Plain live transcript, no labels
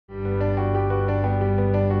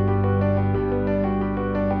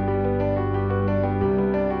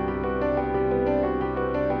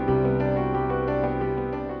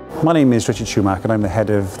My name is Richard Shumack and I'm the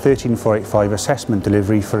head of 13485 Assessment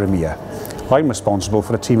Delivery for EMEA. I'm responsible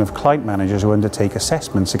for a team of client managers who undertake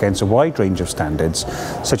assessments against a wide range of standards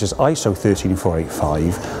such as ISO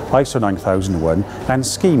 13485, ISO 9001 and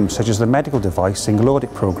schemes such as the Medical Device Single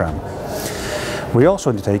Audit Programme. We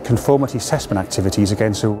also undertake conformity assessment activities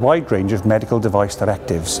against a wide range of medical device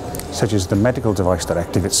directives, such as the Medical Device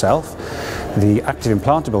Directive itself, the Active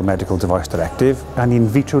Implantable Medical Device Directive and the In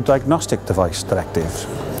Vitro Diagnostic Device Directive.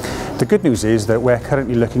 The good news is that we're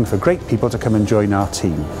currently looking for great people to come and join our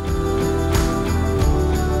team.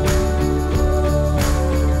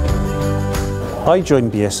 I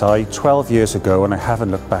joined BSI 12 years ago and I haven't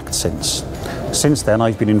looked back since. Since then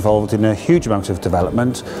I've been involved in a huge amount of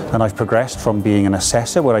development and I've progressed from being an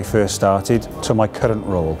assessor where I first started to my current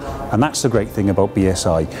role, and that's the great thing about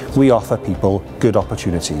BSI. We offer people good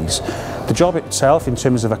opportunities. The job itself in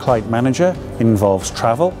terms of a client manager involves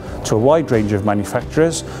travel to a wide range of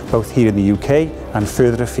manufacturers both here in the UK and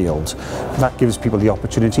further afield. That gives people the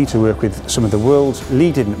opportunity to work with some of the world's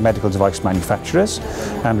leading medical device manufacturers,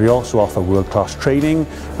 and we also offer world-class training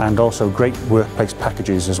and also great workplace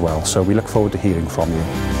packages as well, so we look forward to hearing from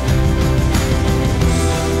you.